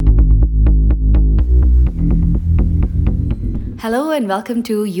Hello and welcome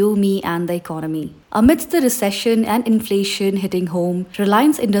to You, Me and the Economy. Amidst the recession and inflation hitting home,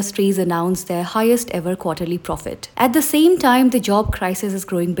 Reliance Industries announced their highest ever quarterly profit. At the same time, the job crisis is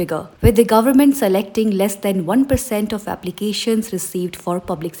growing bigger, with the government selecting less than 1% of applications received for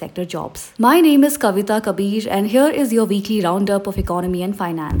public sector jobs. My name is Kavita Kabir and here is your weekly roundup of economy and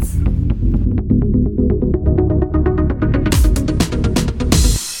finance.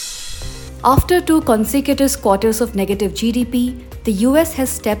 After two consecutive quarters of negative GDP, the US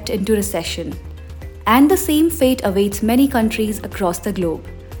has stepped into recession. And the same fate awaits many countries across the globe.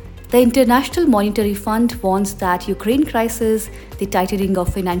 The International Monetary Fund warns that Ukraine crisis, the tightening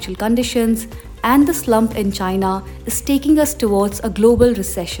of financial conditions, and the slump in China is taking us towards a global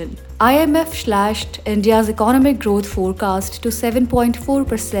recession. IMF slashed India's economic growth forecast to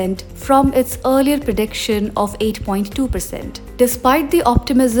 7.4% from its earlier prediction of 8.2%. Despite the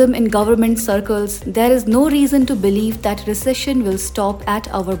optimism in government circles, there is no reason to believe that recession will stop at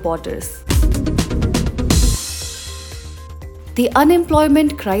our borders. The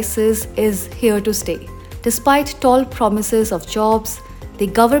unemployment crisis is here to stay. Despite tall promises of jobs, the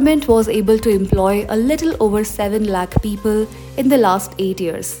government was able to employ a little over 7 lakh people in the last 8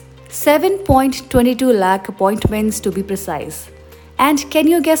 years. 7.22 lakh appointments to be precise. And can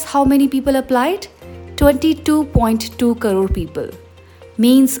you guess how many people applied? 22.2 crore people.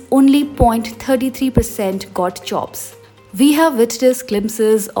 Means only 0.33% got jobs. We have witnessed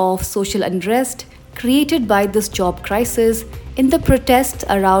glimpses of social unrest created by this job crisis in the protests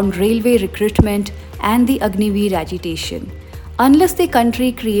around railway recruitment and the Agniveer agitation. Unless the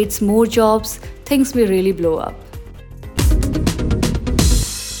country creates more jobs, things may really blow up.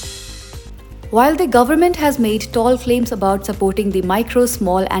 While the government has made tall claims about supporting the micro,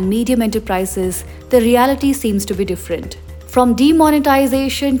 small and medium enterprises, the reality seems to be different. From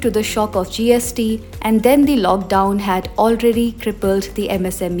demonetization to the shock of GST and then the lockdown had already crippled the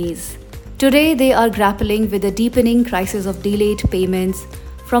MSMEs. Today they are grappling with a deepening crisis of delayed payments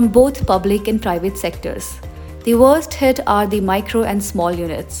from both public and private sectors. The worst hit are the micro and small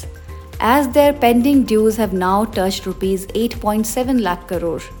units, as their pending dues have now touched Rs 8.7 lakh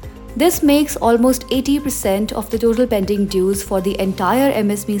crore. This makes almost 80% of the total pending dues for the entire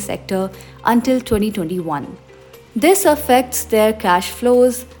MSME sector until 2021. This affects their cash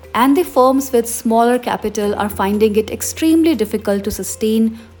flows, and the firms with smaller capital are finding it extremely difficult to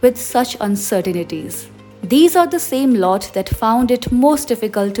sustain with such uncertainties. These are the same lot that found it most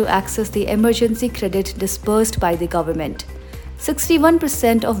difficult to access the emergency credit disbursed by the government.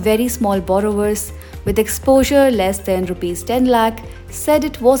 61% of very small borrowers with exposure less than Rs 10 lakh said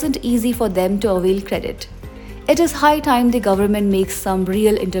it wasn't easy for them to avail credit. It is high time the government makes some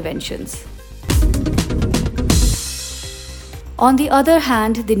real interventions. On the other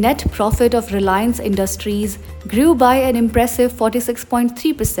hand, the net profit of Reliance Industries grew by an impressive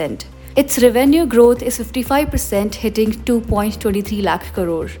 46.3%. Its revenue growth is 55%, hitting 2.23 lakh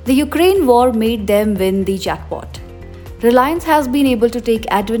crore. The Ukraine war made them win the jackpot. Reliance has been able to take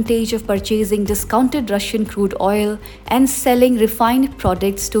advantage of purchasing discounted Russian crude oil and selling refined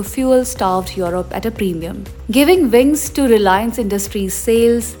products to fuel-starved Europe at a premium. Giving wings to Reliance Industries'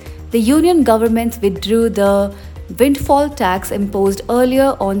 sales, the Union government withdrew the windfall tax imposed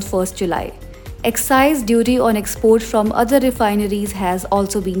earlier on 1st July. Excise duty on export from other refineries has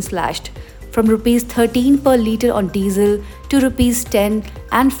also been slashed, from Rs 13 per litre on diesel to Rs 10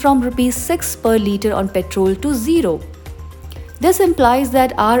 and from Rs 6 per litre on petrol to 0. This implies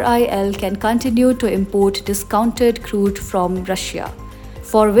that RIL can continue to import discounted crude from Russia,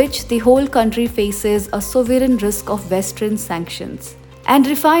 for which the whole country faces a sovereign risk of Western sanctions, and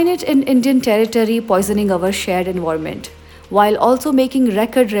refine it in Indian territory, poisoning our shared environment, while also making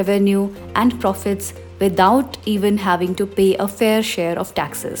record revenue and profits without even having to pay a fair share of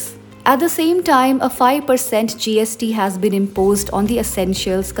taxes. At the same time, a 5% GST has been imposed on the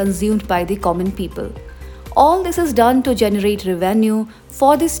essentials consumed by the common people. All this is done to generate revenue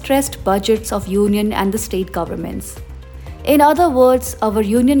for the stressed budgets of union and the state governments. In other words, our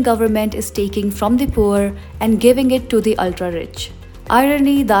union government is taking from the poor and giving it to the ultra-rich.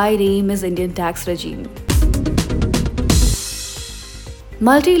 Irony, thy name is Indian tax regime.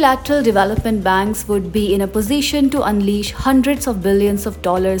 Multilateral development banks would be in a position to unleash hundreds of billions of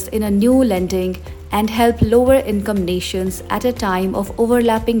dollars in a new lending and help lower income nations at a time of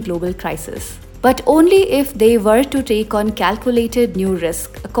overlapping global crisis. But only if they were to take on calculated new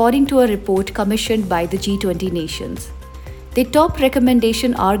risk, according to a report commissioned by the G20 nations. The top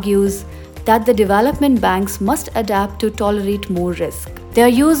recommendation argues that the development banks must adapt to tolerate more risk. They are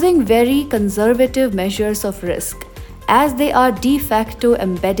using very conservative measures of risk as they are de facto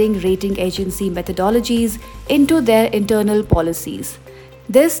embedding rating agency methodologies into their internal policies.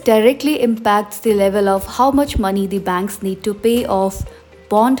 This directly impacts the level of how much money the banks need to pay off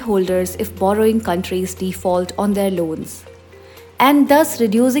bondholders if borrowing countries default on their loans, and thus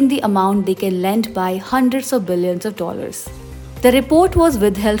reducing the amount they can lend by hundreds of billions of dollars. The report was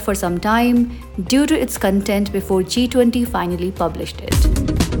withheld for some time due to its content before G20 finally published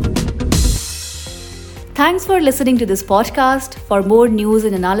it. Thanks for listening to this podcast. For more news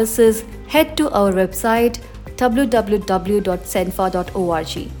and analysis, head to our website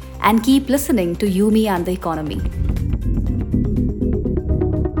www.senfa.org and keep listening to Yumi and the Economy.